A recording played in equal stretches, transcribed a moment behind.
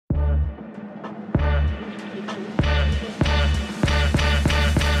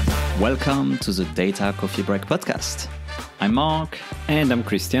Welcome to the Data Coffee Break podcast. I'm Mark. And I'm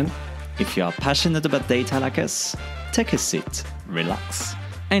Christian. If you are passionate about data like us, take a seat, relax,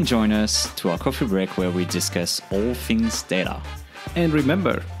 and join us to our coffee break where we discuss all things data. And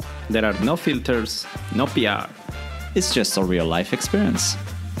remember, there are no filters, no PR. It's just a real life experience.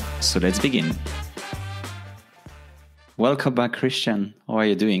 So let's begin. Welcome back, Christian. How are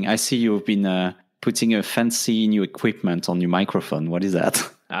you doing? I see you've been putting a fancy new equipment on your microphone. What is that?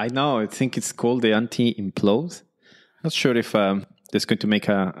 I know. I think it's called the anti-implode. Not sure if that's going to make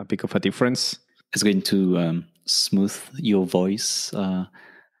a big of a difference. It's going to smooth your voice.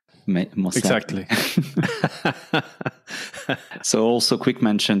 Most exactly. So also quick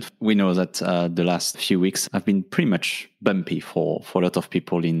mention, we know that the last few weeks have been pretty much bumpy for a lot of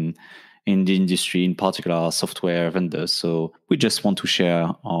people in the industry, in particular software vendors. So we just want to share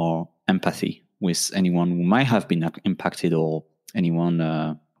our empathy with anyone who might have been impacted or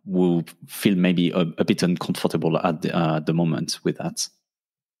anyone who feel maybe a bit uncomfortable at the moment with that.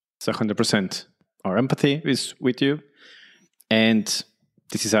 It's 100%. Our empathy is with you. And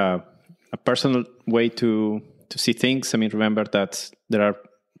this is a personal way to see things. I mean, remember that there are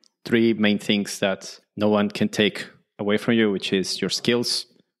three main things that no one can take away from you, which is your skills,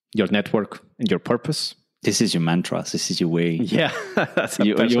 your network, and your purpose. This is your mantra. This is your way. Yeah, that's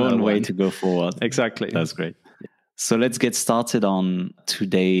your own way to go forward. Exactly. That's great. So let's get started on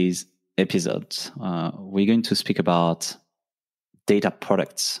today's episode. We're going to speak about data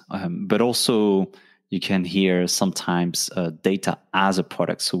products, but also you can hear sometimes data as a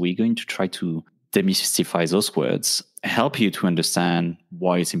product. So we're going to try to demystify those words, help you to understand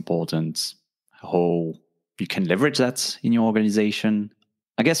why it's important, how you can leverage that in your organization.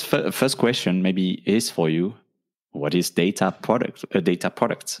 I guess first question maybe is for you. What is data product? A data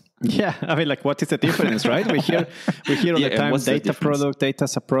product? Yeah, I mean, like, what is the difference, right? We hear all the time data product, data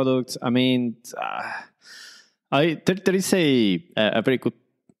as a product. I mean, there is a very good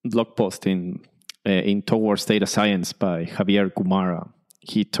blog post in Towards Data Science by Javier Gumara.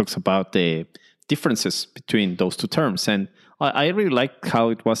 He talks about the differences between those two terms, and I really like how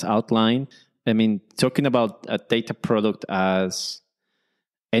it was outlined. I mean, talking about a data product as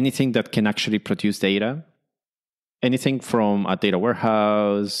anything that can actually produce data. Anything from a data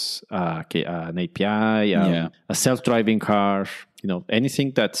warehouse, an API, a self-driving car,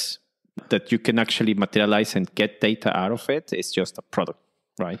 anything that you can actually materialize and get data out of it is just a product,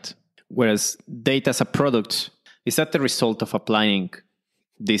 right? Whereas data as a product is that the result of applying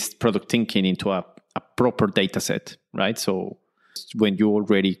this product thinking into a proper data set, right? So when you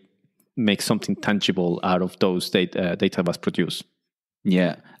already make something tangible out of those data was produced.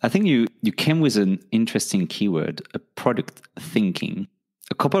 Yeah, I think you came with an interesting keyword, a product thinking.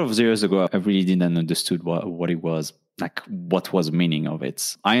 A couple of years ago, I really didn't understood what it was, like what was the meaning of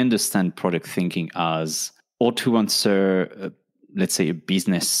it. I understand product thinking as or to answer, let's say, a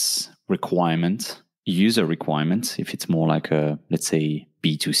business requirement, user requirement, if it's more like a, let's say,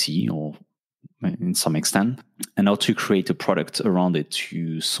 B2C or in some extent, and how to create a product around it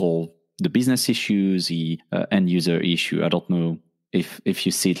to solve the business issues, the end user issue. I don't know if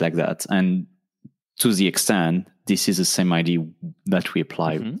you see it like that. And to the extent, this is the same idea that we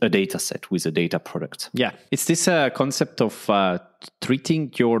apply a data set with a data product. Yeah, it's this concept of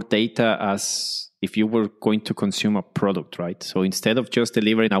treating your data as if you were going to consume a product, right? So instead of just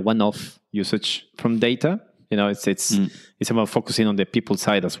delivering a one-off usage from data, it's about focusing on the people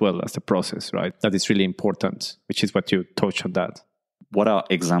side as well as the process, right? That is really important, which is what you touched on that. What are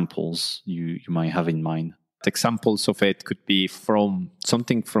examples you might have in mind? Examples of it could be from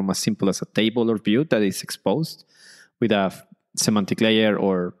something from as simple as a table or view that is exposed with a semantic layer,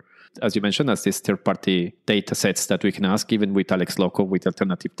 or as you mentioned, as these third-party data sets that we can ask, even with Alex Loco with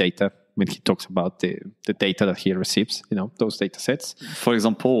alternative data, when he talks about the data that he receives, those data sets. For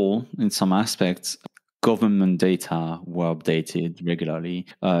example, in some aspects, government data were updated regularly.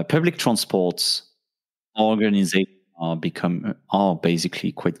 Public transports organizations are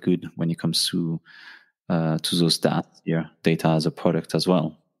basically quite good when it comes to those data as a product as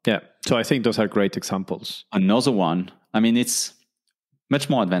well. Yeah, so I think those are great examples. Another one, I mean, it's much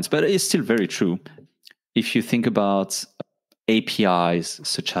more advanced, but it's still very true. If you think about APIs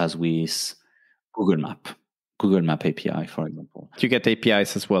such as with Google Map API, for example. You get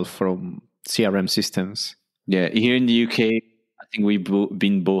APIs as well from CRM systems. Yeah, here in the UK, I think we've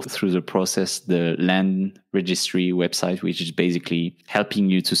been both through the process, the land registry website, which is basically helping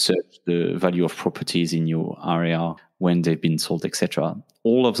you to search the value of properties in your area when they've been sold, etc.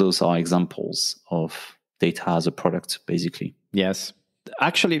 All of those are examples of data as a product, basically. Yes.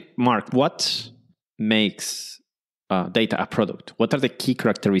 Actually, Mark, what makes data a product? What are the key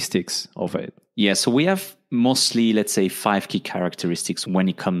characteristics of it? Yeah, so we have mostly, let's say, 5 key characteristics when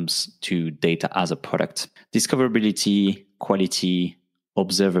it comes to data as a product: discoverability, quality,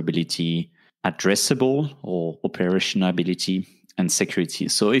 observability, addressable or operationability, and security.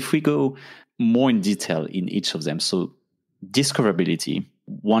 So if we go more in detail in each of them, so discoverability,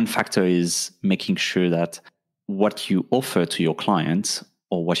 one factor is making sure that what you offer to your clients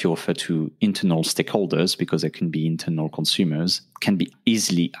or what you offer to internal stakeholders, because they can be internal consumers, can be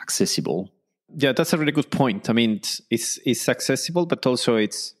easily accessible. Yeah, that's a really good point. I mean, it's accessible, but also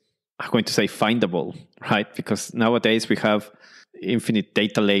it's, I'm going to say, findable, right? Because nowadays we have infinite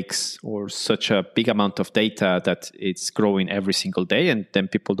data lakes or such a big amount of data that it's growing every single day, and then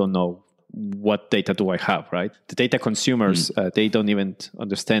people don't know what data do I have, right? The data consumers, they don't even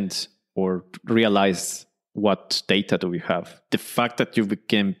understand or realize what data do we have. The fact that you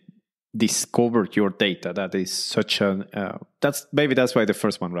can discover your data, that is such an, that's why the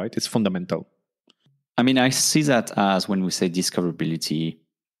first one, right? It's fundamental. I mean, I see that as when we say discoverability,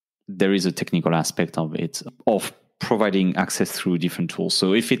 there is a technical aspect of it, of providing access through different tools.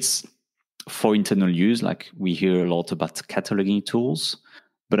 So if it's for internal use, like we hear a lot about cataloging tools,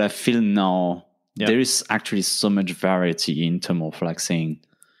 but I feel now there is actually so much variety in terms of like saying,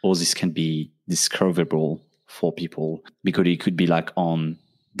 oh, this can be discoverable for people, because it could be like on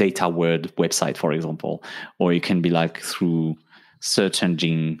data word website, for example, or it can be like through search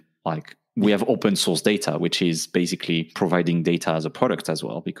engine. Like we have open source data, which is basically providing data as a product as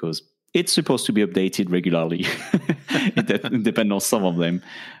well, because it's supposed to be updated regularly. It depends on some of them,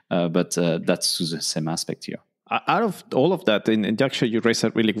 but that's the same aspect here. Out of all of that, and actually you raise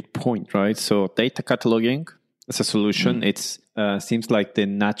a really good point, right? So data cataloging as a solution, it seems like the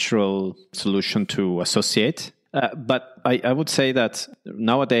natural solution to associate. But I would say that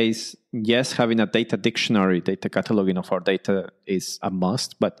nowadays, yes, having a data dictionary, data cataloging of our data is a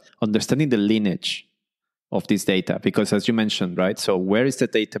must, but understanding the lineage of this data, because as you mentioned, right? So where is the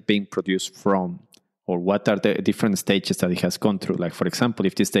data being produced from, or what are the different stages that it has gone through? Like, for example,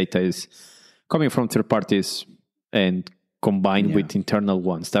 if this data is coming from third parties and combined with internal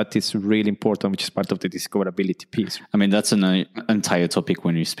ones, that is really important, which is part of the discoverability piece. I mean, that's an entire topic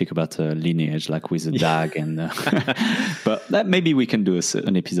when you speak about lineage, like with the DAG, and but maybe we can do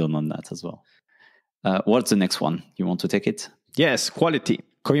an episode on that as well. What's the next one? You want to take it? Yes, quality.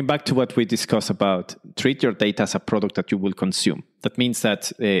 Going back to what we discussed about, treat your data as a product that you will consume. That means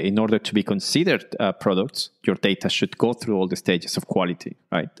that in order to be considered products, your data should go through all the stages of quality,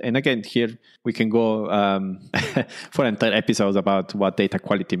 right? And again, here we can go for an entire episode about what data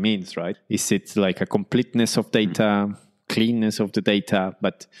quality means, right? Is it like a completeness of data, cleanness of the data?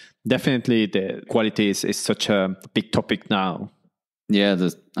 But definitely the quality is such a big topic now. Yeah,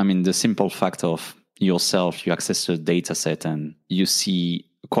 the simple fact of yourself, you access a data set and you see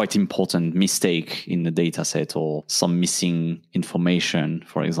quite important mistake in the data set or some missing information,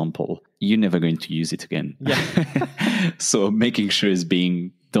 for example, you're never going to use it again. Yeah. So making sure it's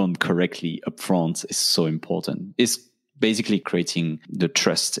being done correctly upfront is so important. It's basically creating the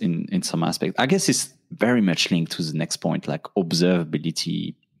trust in some aspect. I guess it's very much linked to the next point, like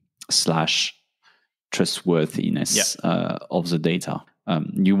observability / trustworthiness of the data.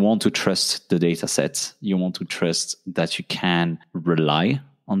 You want to trust the data set. You want to trust that you can rely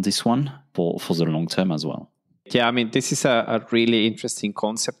on this one for the long term as well. Yeah, I mean, this is a really interesting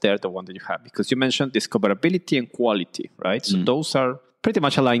concept there, the one that you have, because you mentioned discoverability and quality, right? So those are pretty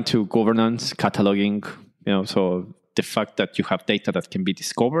much aligned to governance, cataloging, so the fact that you have data that can be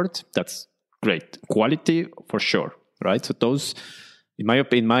discovered, that's great. Quality, for sure, right? So those, in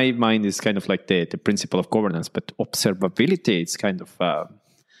my mind, is kind of like the principle of governance, but observability is kind of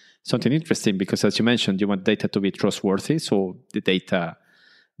something interesting, because as you mentioned, you want data to be trustworthy. So the data,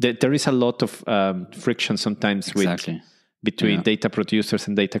 there is a lot of friction sometimes between data producers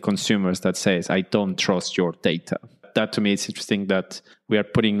and data consumers that says, I don't trust your data. That to me is interesting, that we are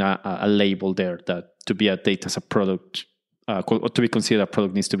putting a label there that to be a data as a product, or to be considered a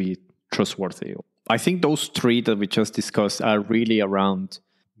product, needs to be trustworthy. I think those three that we just discussed are really around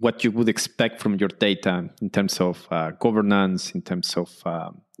what you would expect from your data in terms of governance, in terms of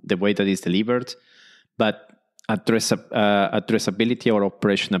the way that it's delivered. But addressability or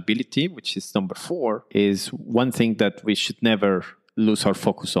operationability, which is number 4, is one thing that we should never lose our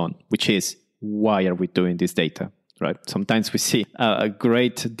focus on, which is, why are we doing this data, right? Sometimes we see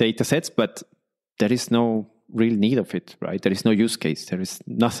great data sets, but there is no real need of it, right? There is no use case. There is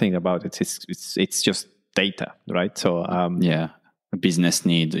nothing about it. It's just data, right? So a business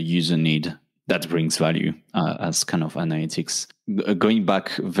need, a user need that brings value as kind of analytics. Going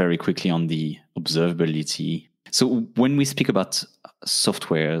back very quickly on the observability, So when we speak about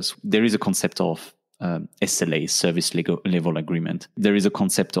softwares, there is a concept of SLA, service level agreement. There is a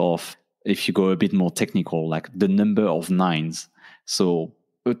concept of, if you go a bit more technical, like the number of nines. So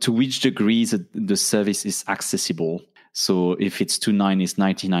to which degree the service is accessible. So if it's 2.9, it's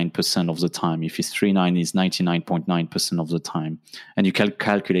 99% of the time. If it's 3.9, it's 99.9% of the time. And you can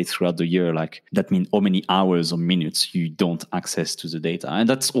calculate throughout the year, like that means how many hours or minutes you don't access to the data. And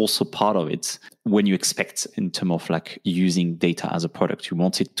that's also part of it. When you expect in terms of like using data as a product, you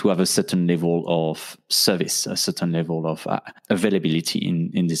want it to have a certain level of service, a certain level of availability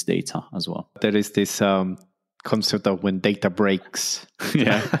in this data as well. There is this concept of when data breaks.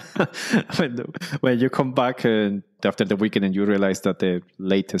 Yeah. when you come back and after the weekend and you realize that the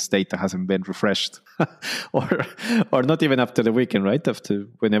latest data hasn't been refreshed or not even after the weekend, right? After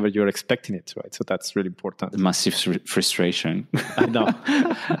whenever you're expecting it, right? So that's really important. Massive frustration. I know.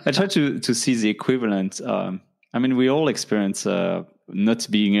 I try to see the equivalent. I mean, we all experience not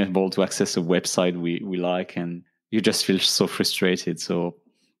being able to access a website we like, and you just feel so frustrated. So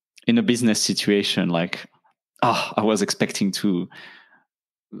in a business situation, like, I was expecting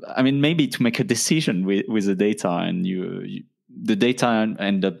maybe to make a decision with the data, and the data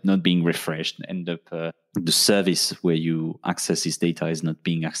end up not being refreshed, the service where you access this data is not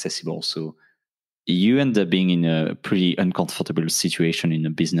being accessible. So you end up being in a pretty uncomfortable situation in a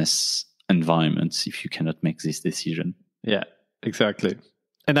business environment if you cannot make this decision. Yeah, exactly.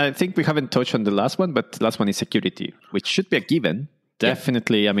 And I think we haven't touched on the last one, but the last one is security, which should be a given.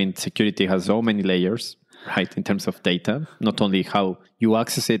 Definitely. I mean, security has so many layers, right, in terms of data, not only how you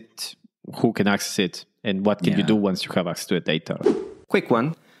access it, who can access it, and what can you do once you have access to the data. Quick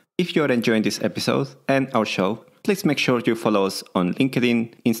one. If you're enjoying this episode and our show, please make sure you follow us on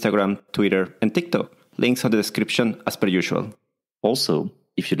LinkedIn, Instagram, Twitter, and TikTok. Links on the description as per usual. Also,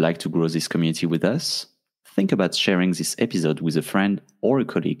 if you'd like to grow this community with us, think about sharing this episode with a friend or a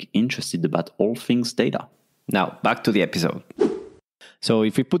colleague interested about all things data. Now, back to the episode. So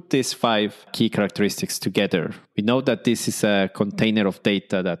if we put these 5 key characteristics together, we know that this is a container of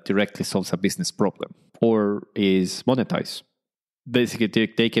data that directly solves a business problem or is monetized. Basically,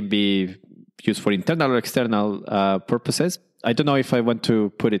 they can be used for internal or external purposes. I don't know if I want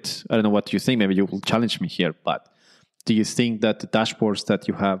to put it, I don't know what you think, maybe you will challenge me here, but do you think that the dashboards that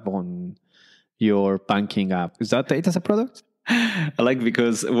you have on your banking app, is that data as a product? I like,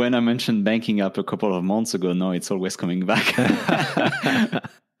 because when I mentioned banking app a couple of months ago, no, it's always coming back.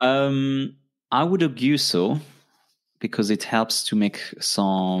 I would argue so, because it helps to make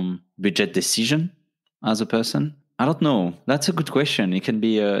some budget decision as a person. I don't know. That's a good question. It can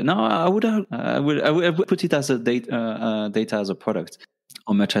be I would put it as a data as a product.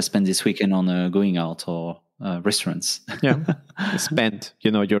 How much I spend this weekend on going out or restaurants. Yeah, spend.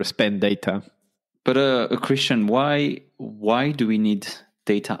 Your spend data. But Christian, why do we need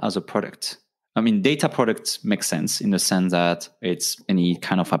data as a product? I mean, data products make sense in the sense that it's any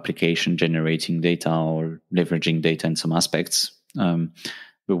kind of application generating data or leveraging data in some aspects. But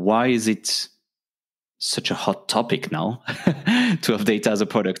why is it such a hot topic now to have data as a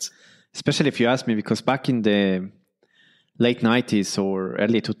product? Especially if you ask me, because back in the late 90s or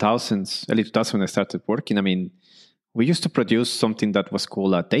early 2000s when I started working, I mean, we used to produce something that was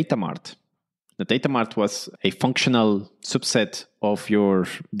called a data mart. The data mart was a functional subset of your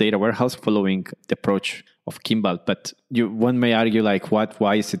data warehouse following the approach of Kimball. But one may argue, like,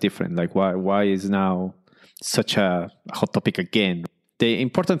 why is it different? Like, why is now such a hot topic again? The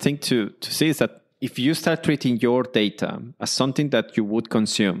important thing to see is that if you start treating your data as something that you would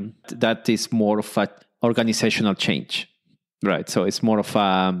consume, that is more of an organizational change, right? So it's more of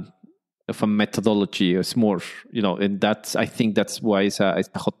a methodology. It's more, and I think that's why it's a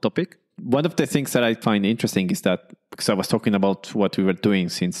hot topic. One of the things that I find interesting is that, because I was talking about what we were doing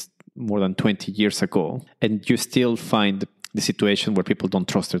since more than 20 years ago, and you still find the situation where people don't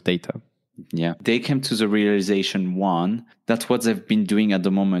trust their data. Yeah, they came to the realization, one, that what they've been doing at the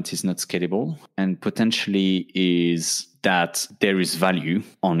moment is not scalable, and potentially is that there is value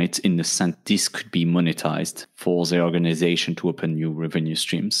on it in the sense this could be monetized for the organization to open new revenue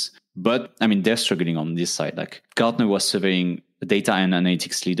streams. But I mean, they're struggling on this side. Like, Gartner was surveying data and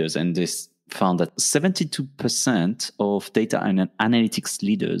analytics leaders, and they found that 72% of data and analytics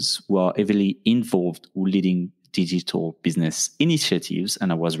leaders were heavily involved or leading digital business initiatives.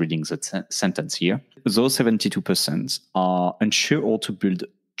 And I was reading the sentence here. Those 72% are unsure how to build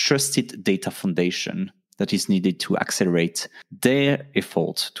trusted data foundation that is needed to accelerate their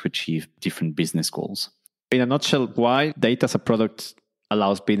effort to achieve different business goals. In a nutshell, why data as a product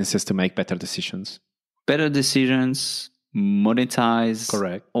allows businesses to make better decisions? Better decisions, monetize.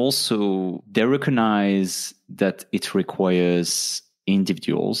 Correct. Also, they recognize that it requires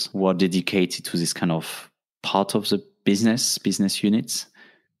individuals who are dedicated to this kind of part of the business units.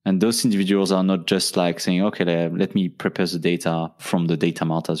 And those individuals are not just like saying, okay, let me prepare the data from the data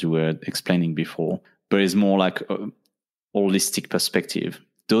mart, as you were explaining before, but it's more like a holistic perspective.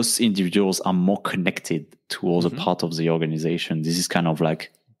 Those individuals are more connected to all the part of the organization. This is kind of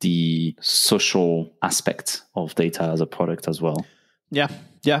like the social aspect of data as a product as well. Yeah.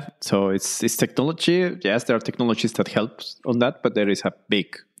 So it's technology. Yes, there are technologies that help on that, but there is a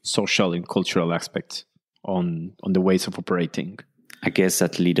big social and cultural aspect on the ways of operating. I guess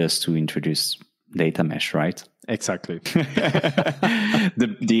that leads us to introduce data mesh, right? Exactly.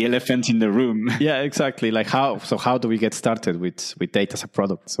 the elephant in the room. Yeah, exactly. Like how do we get started with data as a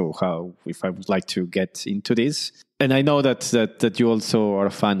product? So how, if I would like to get into this, and I know that you also are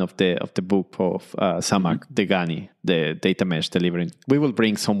a fan of the book of Samak Degani, the data mesh delivering. We will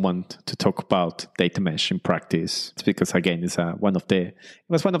bring someone to talk about data mesh in practice, because again, it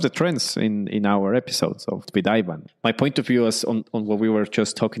was one of the trends in our episodes with Ivan. My point of view is on what we were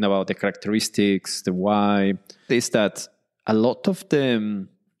just talking about, the characteristics, the why, is that a lot of the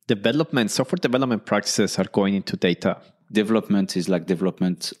software development practices are going into data. Development is like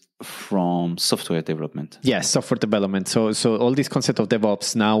development from software development. Yes, software development. So all this concept of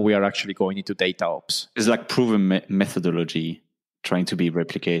DevOps, now we are actually going into data ops. It's like proven methodology trying to be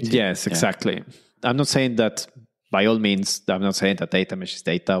replicated. Yes, exactly. Yeah. I'm not saying that by all means, I'm not saying that data mesh is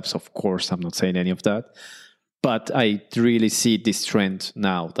data ops. Of course, I'm not saying any of that. But I really see this trend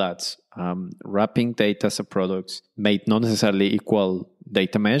now that wrapping data as a product may not necessarily equal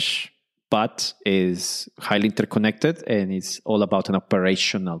data mesh, but is highly interconnected, and it's all about an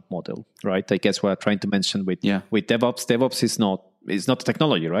operational model, right? I guess what I'm trying to mention with DevOps. DevOps is not a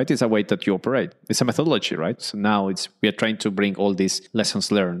technology, right? It's a way that you operate. It's a methodology, right? So now we are trying to bring all these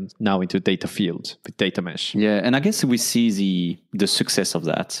lessons learned now into data field with data mesh. Yeah, and I guess we see the success of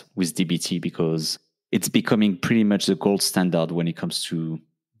that with dbt, because it's becoming pretty much the gold standard when it comes to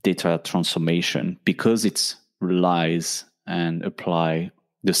data transformation, because it relies and apply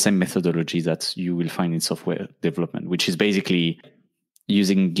the same methodology that you will find in software development, which is basically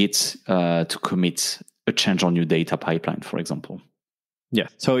using Git to commit a change on your data pipeline, for example. Yeah.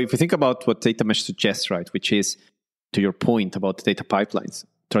 So if you think about what data mesh suggests, right, which is to your point about the data pipelines,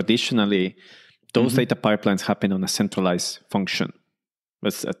 traditionally, those data pipelines happen on a centralized function.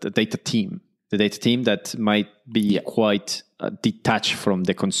 It's a data team. The data team that might be quite detached from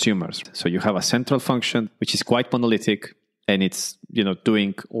the consumers. So you have a central function, which is quite monolithic, and it's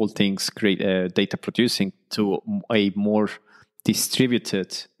doing all things data producing, to a more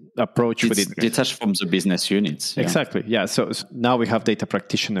distributed approach. It's detached from the business units. Yeah. Exactly. Yeah. So now we have data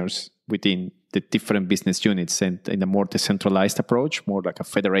practitioners within the different business units, and in a more decentralized approach, more like a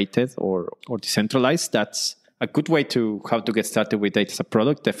federated or decentralized. That's a good way to how to get started with data as a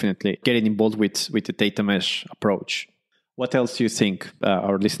product. Definitely getting involved with the data mesh approach. What else do you think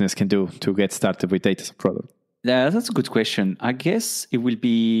our listeners can do to get started with data as a product? Yeah, that's a good question. I guess it will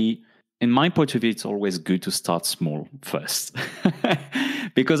be, in my point of view, it's always good to start small first,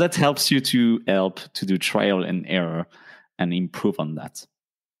 because that helps you to do trial and error and improve on that.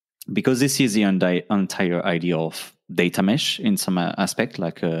 Because this is the entire idea of data mesh in some aspect,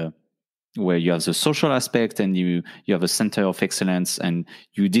 like where you have the social aspect and you have a center of excellence, and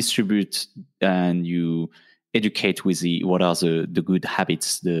you distribute and you educate with what are the good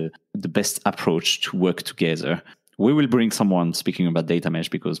habits, the best approach to work together. We will bring someone speaking about data mesh,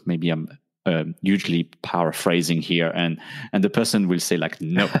 because maybe I'm hugely paraphrasing here, and the person will say like,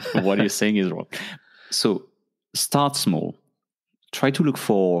 no, what you're saying is wrong. So start small. Try to look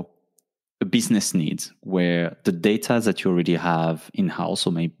for a business need where the data that you already have in-house,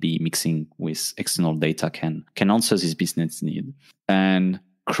 or maybe mixing with external data, can answer this business need, and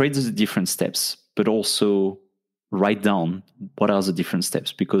create the different steps, but also write down what are the different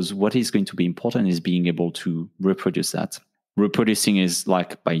steps, because what is going to be important is being able to reproduce that. Reproducing is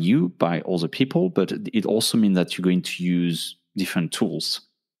like by other people, but it also means that you're going to use different tools,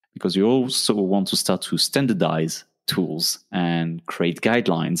 because you also want to start to standardize tools and create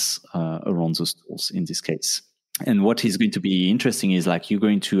guidelines around those tools in this case. And what is going to be interesting is like you're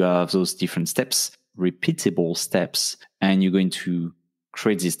going to have those different steps, repeatable steps, and you're going to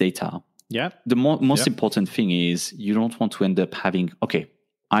create this data. Yeah. The most important thing is you don't want to end up having, okay,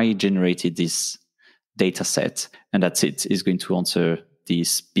 I generated this data set and that's it. It's going to answer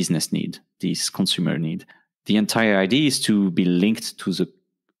this business need, this consumer need. The entire idea is to be linked to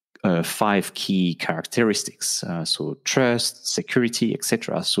the 5 key characteristics. So trust, security,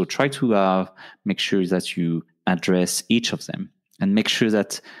 etc. So try to make sure that you address each of them and make sure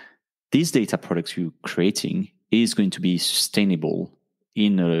that these data products you're creating is going to be sustainable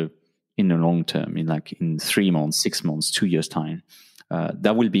in the long term, in 3 months, 6 months, 2 years time.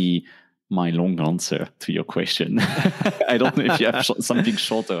 That will be my long answer to your question. I don't know if you have something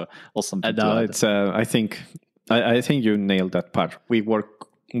shorter or something. No, it's. I think you nailed that part. We work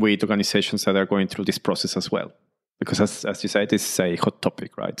with organizations that are going through this process as well, because as you said, this is a hot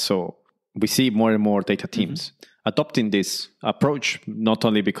topic, right? So we see more and more data teams adopting this approach, not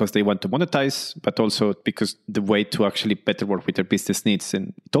only because they want to monetize, but also because the way to actually better work with their business needs.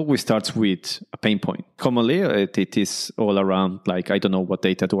 And it always starts with a pain point. Commonly, it is all around, I don't know, what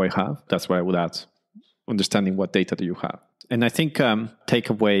data do I have? That's why I would add, understanding what data do you have? And I think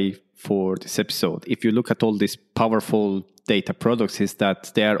takeaway for this episode, if you look at all these powerful data products, is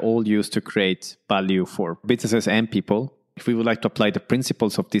that they are all used to create value for businesses and people. If we would like to apply the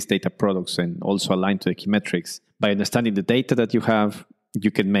principles of these data products and also align to the key metrics, by understanding the data that you have, you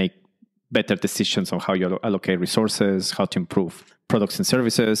can make better decisions on how you allocate resources, how to improve products and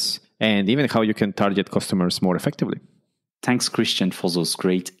services, and even how you can target customers more effectively. Thanks, Christian, for those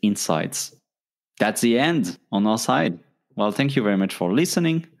great insights. That's the end on our side. Well, thank you very much for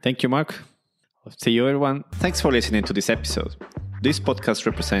listening. Thank you, Mark. See you, everyone. Thanks for listening to this episode. This podcast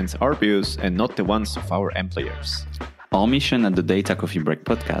represents our views and not the ones of our employers. Our mission at the Data Coffee Break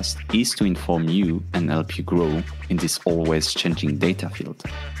podcast is to inform you and help you grow in this always changing data field.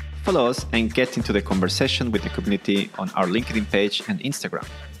 Follow us and get into the conversation with the community on our LinkedIn page and Instagram.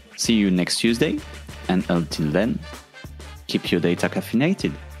 See you next Tuesday, and until then, keep your data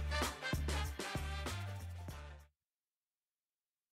caffeinated.